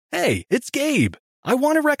Hey, it's Gabe. I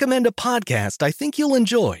want to recommend a podcast I think you'll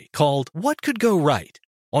enjoy called What Could Go Right.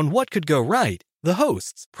 On What Could Go Right, the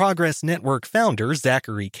hosts, Progress Network founder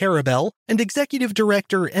Zachary Karabell and executive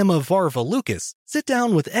director Emma Varva-Lucas, sit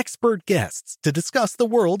down with expert guests to discuss the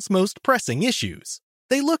world's most pressing issues.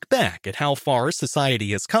 They look back at how far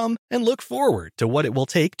society has come and look forward to what it will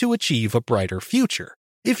take to achieve a brighter future.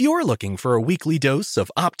 If you're looking for a weekly dose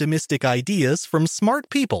of optimistic ideas from smart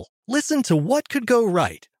people, listen to What Could Go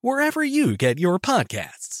Right wherever you get your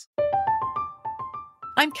podcasts.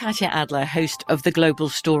 I'm Katya Adler, host of The Global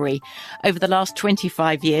Story. Over the last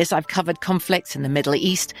 25 years, I've covered conflicts in the Middle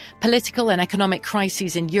East, political and economic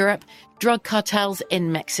crises in Europe, drug cartels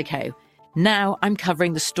in Mexico. Now I'm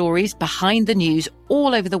covering the stories behind the news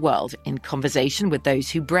all over the world in conversation with those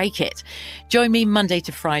who break it. Join me Monday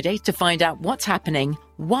to Friday to find out what's happening,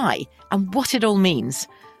 why, and what it all means.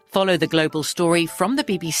 Follow The Global Story from the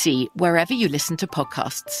BBC wherever you listen to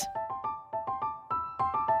podcasts.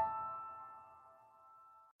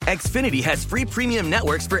 Xfinity has free premium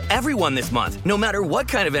networks for everyone this month, no matter what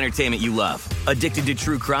kind of entertainment you love. Addicted to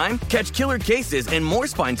true crime? Catch killer cases and more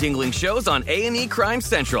spine-tingling shows on A&E Crime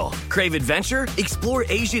Central. Crave adventure? Explore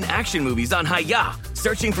Asian action movies on Hi-YAH.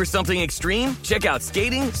 Searching for something extreme? Check out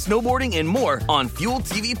skating, snowboarding, and more on Fuel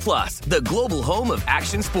TV Plus, the global home of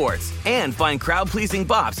action sports. And find crowd-pleasing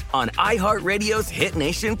bops on iHeartRadio's Hit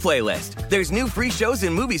Nation playlist. There's new free shows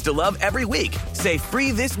and movies to love every week. Say free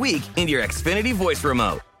this week in your Xfinity voice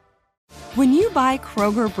remote. When you buy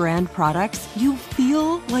Kroger brand products, you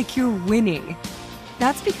feel like you're winning.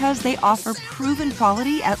 That's because they offer proven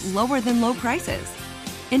quality at lower than low prices.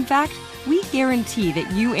 In fact, we guarantee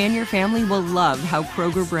that you and your family will love how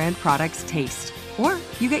Kroger brand products taste, or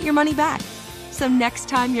you get your money back. So next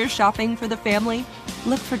time you're shopping for the family,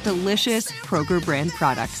 look for delicious Kroger brand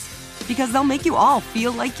products, because they'll make you all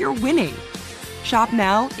feel like you're winning. Shop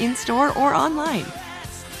now, in-store, or online.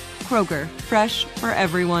 Kroger, fresh for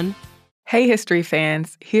everyone. Hey, history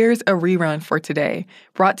fans, here's a rerun for today,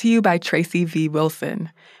 brought to you by Tracy V. Wilson.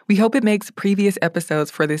 We hope it makes previous episodes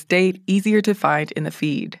for this date easier to find in the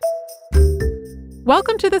feed.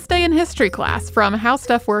 Welcome to This Day in History class from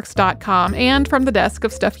HowStuffWorks.com and from the desk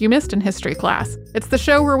of Stuff You Missed in History class. It's the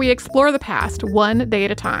show where we explore the past one day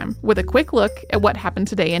at a time with a quick look at what happened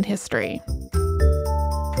today in history.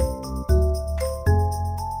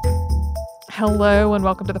 Hello and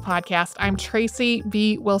welcome to the podcast. I'm Tracy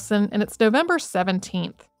V. Wilson, and it's November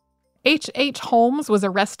 17th. H.H. Holmes was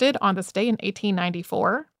arrested on this day in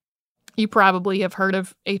 1894. You probably have heard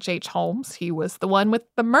of H.H. Holmes. He was the one with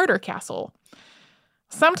the murder castle.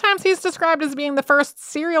 Sometimes he's described as being the first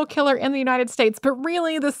serial killer in the United States, but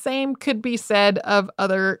really the same could be said of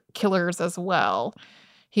other killers as well.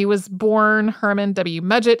 He was born Herman W.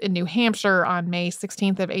 Mudgett in New Hampshire on May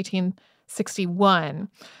 16th of 1861.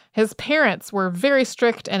 His parents were very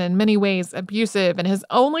strict and in many ways abusive, and his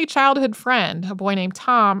only childhood friend, a boy named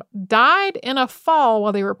Tom, died in a fall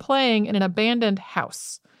while they were playing in an abandoned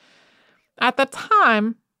house. At the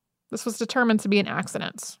time, this was determined to be an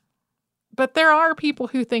accident. But there are people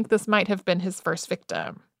who think this might have been his first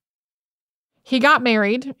victim. He got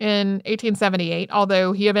married in 1878,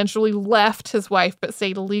 although he eventually left his wife but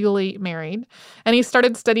stayed legally married, and he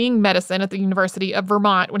started studying medicine at the University of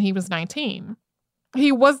Vermont when he was 19.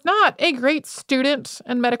 He was not a great student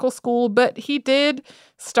in medical school, but he did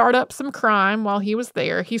start up some crime while he was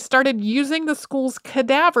there. He started using the school's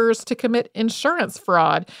cadavers to commit insurance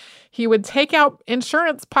fraud. He would take out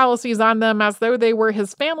insurance policies on them as though they were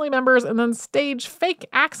his family members and then stage fake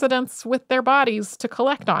accidents with their bodies to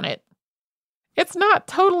collect on it. It's not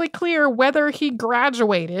totally clear whether he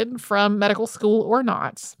graduated from medical school or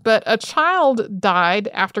not, but a child died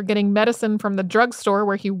after getting medicine from the drugstore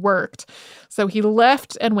where he worked. So he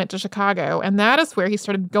left and went to Chicago, and that is where he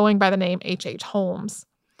started going by the name H.H. Holmes.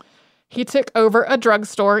 He took over a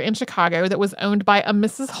drugstore in Chicago that was owned by a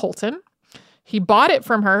Mrs. Holton. He bought it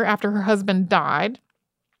from her after her husband died,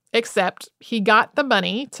 except he got the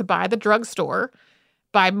money to buy the drugstore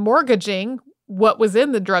by mortgaging what was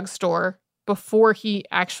in the drugstore before he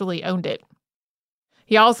actually owned it.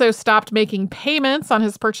 He also stopped making payments on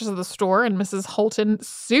his purchase of the store, and Mrs. Holton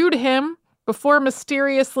sued him before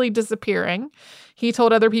mysteriously disappearing. He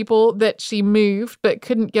told other people that she moved but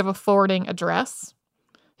couldn't give a forwarding address.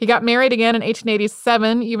 He got married again in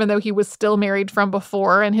 1887, even though he was still married from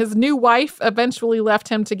before, and his new wife eventually left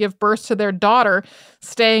him to give birth to their daughter,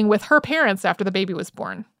 staying with her parents after the baby was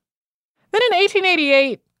born. Then in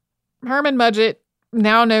 1888, Herman Mudgett,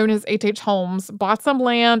 now known as H.H. Holmes, bought some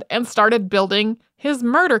land and started building his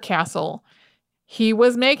murder castle. He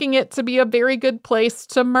was making it to be a very good place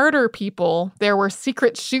to murder people. There were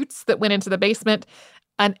secret chutes that went into the basement.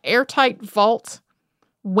 an airtight vault,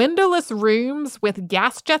 windowless rooms with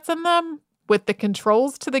gas jets in them, with the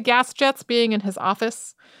controls to the gas jets being in his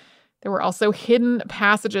office. There were also hidden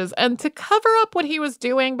passages. And to cover up what he was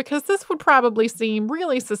doing, because this would probably seem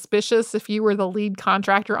really suspicious if you were the lead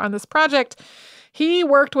contractor on this project, he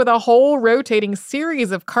worked with a whole rotating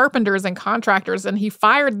series of carpenters and contractors, and he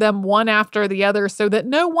fired them one after the other so that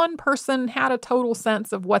no one person had a total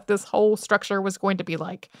sense of what this whole structure was going to be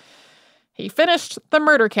like. He finished the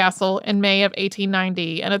murder castle in May of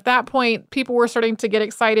 1890, and at that point, people were starting to get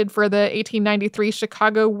excited for the 1893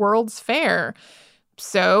 Chicago World's Fair.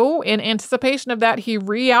 So, in anticipation of that, he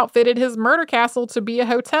re-outfitted his murder castle to be a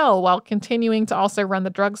hotel while continuing to also run the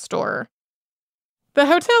drugstore. The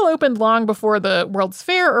hotel opened long before the World's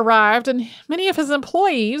Fair arrived, and many of his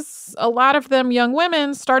employees, a lot of them young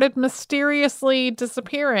women, started mysteriously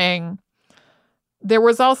disappearing. There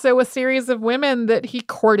was also a series of women that he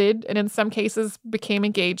courted and in some cases became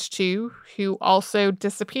engaged to who also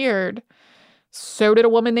disappeared. So did a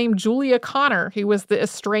woman named Julia Connor, who was the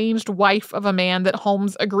estranged wife of a man that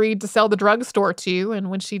Holmes agreed to sell the drugstore to, and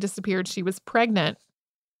when she disappeared, she was pregnant.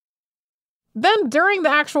 Then during the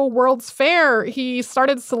actual World's Fair, he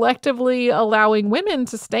started selectively allowing women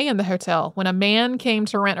to stay in the hotel. When a man came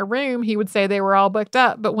to rent a room, he would say they were all booked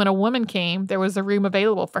up, but when a woman came, there was a room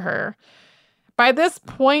available for her. By this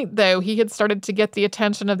point, though, he had started to get the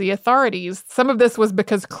attention of the authorities. Some of this was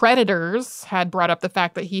because creditors had brought up the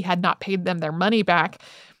fact that he had not paid them their money back.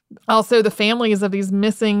 Also, the families of these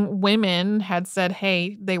missing women had said,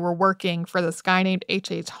 hey, they were working for this guy named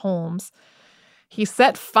H.H. Holmes. He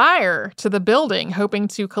set fire to the building, hoping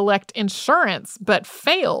to collect insurance, but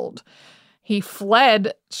failed. He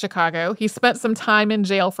fled Chicago. He spent some time in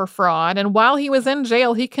jail for fraud, and while he was in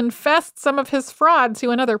jail, he confessed some of his fraud to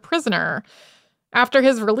another prisoner. After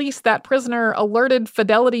his release, that prisoner alerted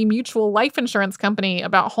Fidelity Mutual Life Insurance Company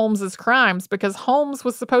about Holmes's crimes because Holmes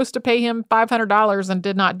was supposed to pay him $500 and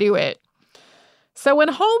did not do it. So when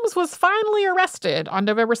Holmes was finally arrested on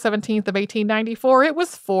November 17th of 1894, it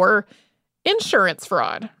was for insurance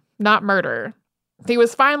fraud, not murder. He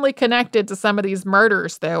was finally connected to some of these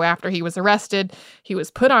murders, though, after he was arrested. He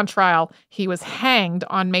was put on trial. He was hanged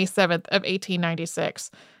on May 7th of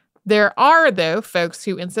 1896. There are, though, folks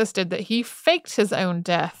who insisted that he faked his own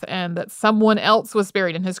death and that someone else was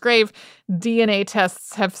buried in his grave. DNA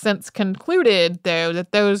tests have since concluded, though,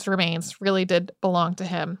 that those remains really did belong to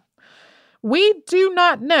him. We do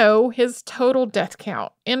not know his total death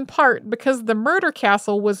count, in part because the murder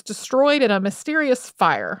castle was destroyed in a mysterious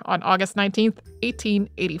fire on August 19th,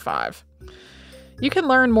 1885. You can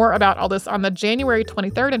learn more about all this on the January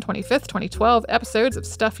 23rd and 25th, 2012 episodes of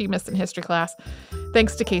Stuff You Missed in History Class.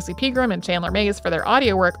 Thanks to Casey Pegram and Chandler Mays for their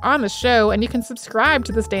audio work on the show, and you can subscribe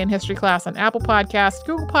to This Day in History Class on Apple Podcasts,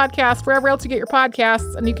 Google Podcasts, wherever else you get your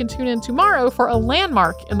podcasts, and you can tune in tomorrow for a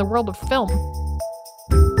landmark in the world of film.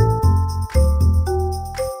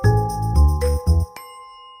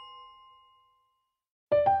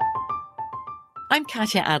 I'm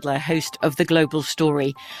Katya Adler, host of The Global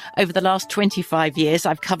Story. Over the last 25 years,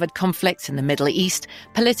 I've covered conflicts in the Middle East,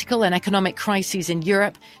 political and economic crises in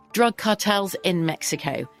Europe, drug cartels in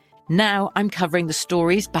Mexico. Now I'm covering the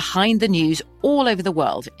stories behind the news all over the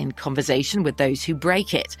world in conversation with those who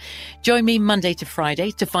break it. Join me Monday to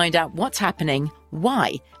Friday to find out what's happening,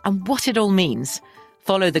 why, and what it all means.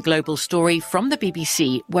 Follow The Global Story from the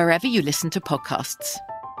BBC wherever you listen to podcasts.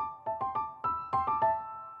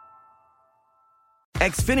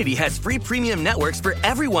 Xfinity has free premium networks for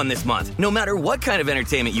everyone this month, no matter what kind of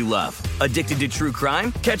entertainment you love. Addicted to true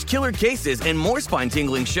crime? Catch killer cases and more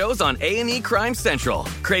spine-tingling shows on A&E Crime Central.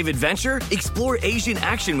 Crave adventure? Explore Asian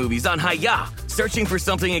action movies on Hi-YAH. Searching for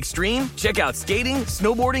something extreme? Check out skating,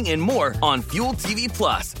 snowboarding, and more on Fuel TV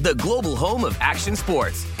Plus, the global home of action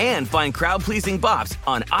sports. And find crowd-pleasing bops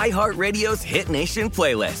on iHeartRadio's Hit Nation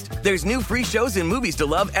playlist. There's new free shows and movies to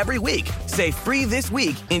love every week. Say free this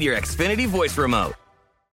week in your Xfinity voice remote.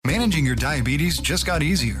 Managing your diabetes just got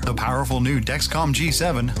easier. The powerful new Dexcom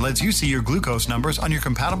G7 lets you see your glucose numbers on your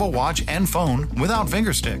compatible watch and phone without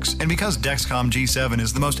finger sticks. And because Dexcom G7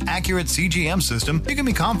 is the most accurate CGM system, you can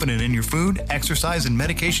be confident in your food, exercise, and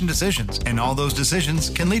medication decisions. And all those decisions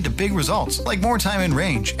can lead to big results, like more time in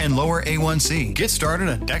range and lower A1C. Get started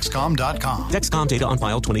at Dexcom.com. Dexcom data on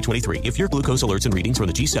file 2023. If your glucose alerts and readings from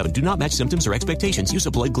the G7 do not match symptoms or expectations, use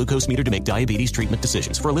a blood glucose meter to make diabetes treatment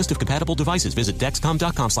decisions. For a list of compatible devices, visit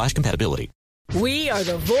Dexcom.com/compatibility. We are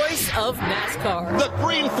the voice of NASCAR. The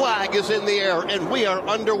green flag is in the air, and we are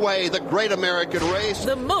underway. The Great American Race.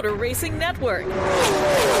 The Motor Racing Network.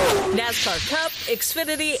 NASCAR Cup,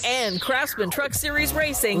 Xfinity, and Craftsman Truck Series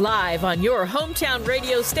Racing live on your hometown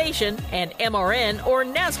radio station and MRN or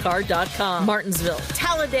NASCAR.com. Martinsville,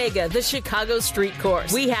 Talladega, the Chicago Street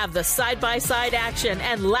Course. We have the side-by-side action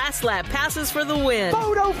and last lap passes for the win.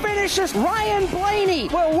 Photo finishes. Ryan Blaney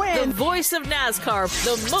will win. The voice of NASCAR,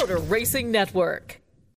 the Motor Racing Network.